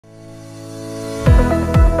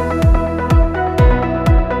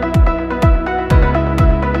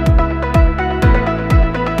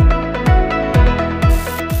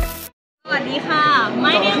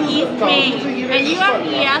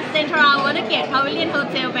just Central Watergate Pavilion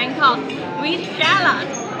Hotel Bangkok with Charlotte.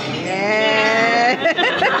 Yeah.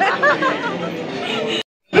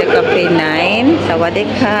 The Cafe 9,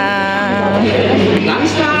 Sawadika.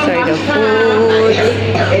 Sorry, the food.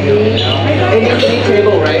 Any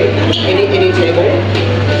table, right? Any table?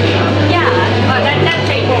 Yeah, that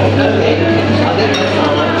table.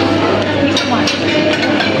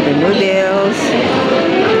 The noodles.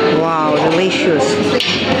 Wow, delicious.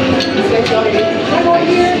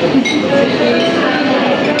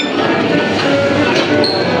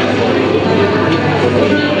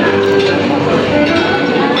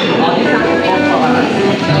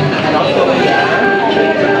 And also here,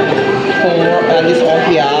 for this all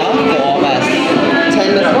here, for all of us. 10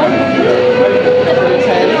 this one.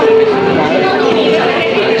 10.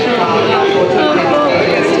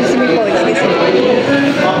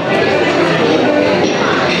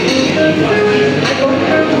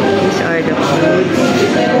 These are the foods.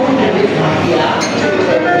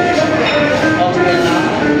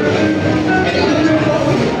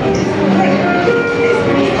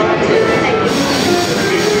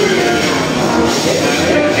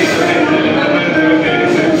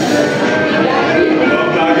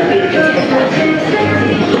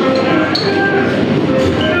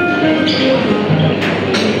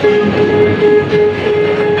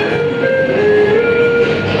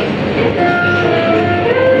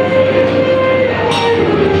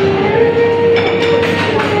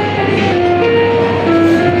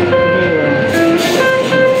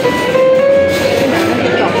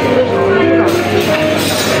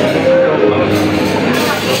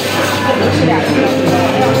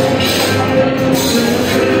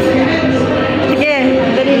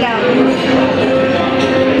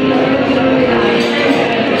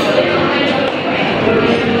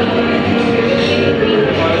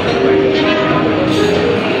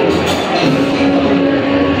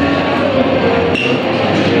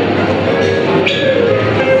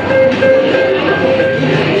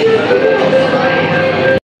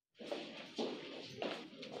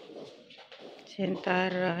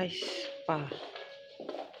 Rice Spa.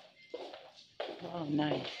 Wow,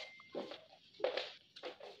 nice.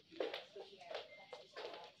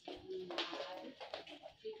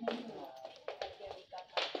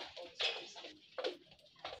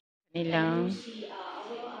 Nilang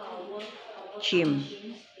gym.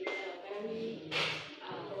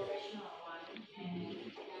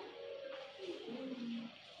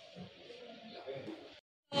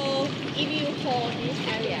 So if you hold this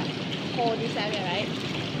area, right?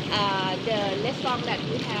 The restaurant that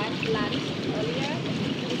we had lunch earlier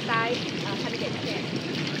inside candidate chair.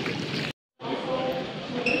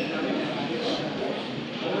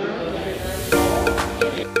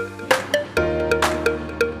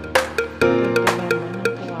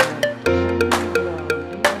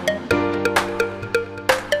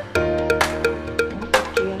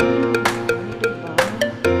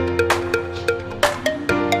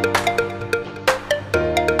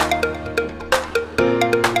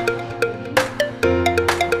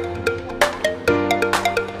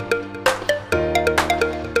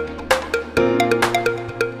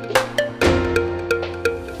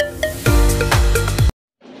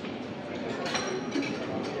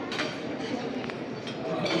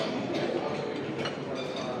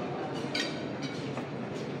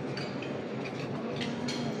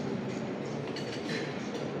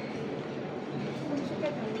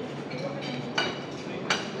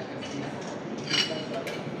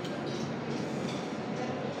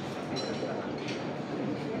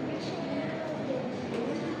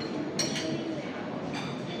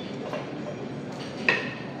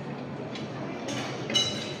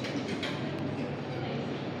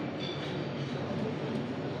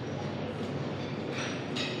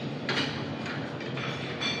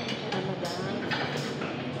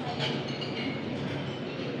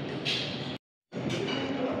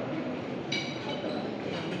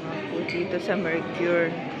 Dito sa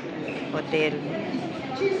Mercure Hotel.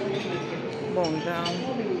 Bongga.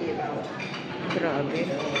 Grabe.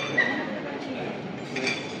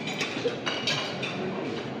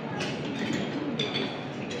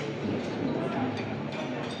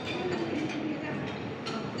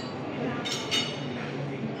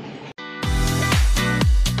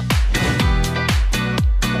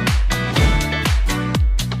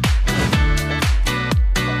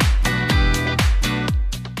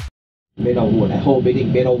 Made of wood, a whole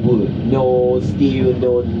building made of wood, no steel,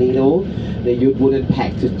 no needle. They use wooden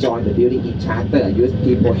pack to join the building each other. Use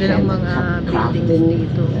people hand crafting,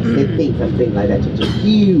 setting, something like that. It's a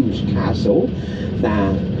huge castle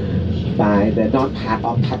that by the north part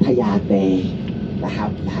of Pattaya Bay.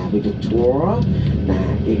 with the tour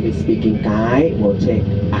English speaking guide will take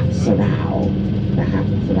us around นะครับ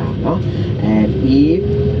around เนาะ and if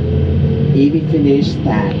we finish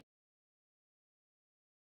that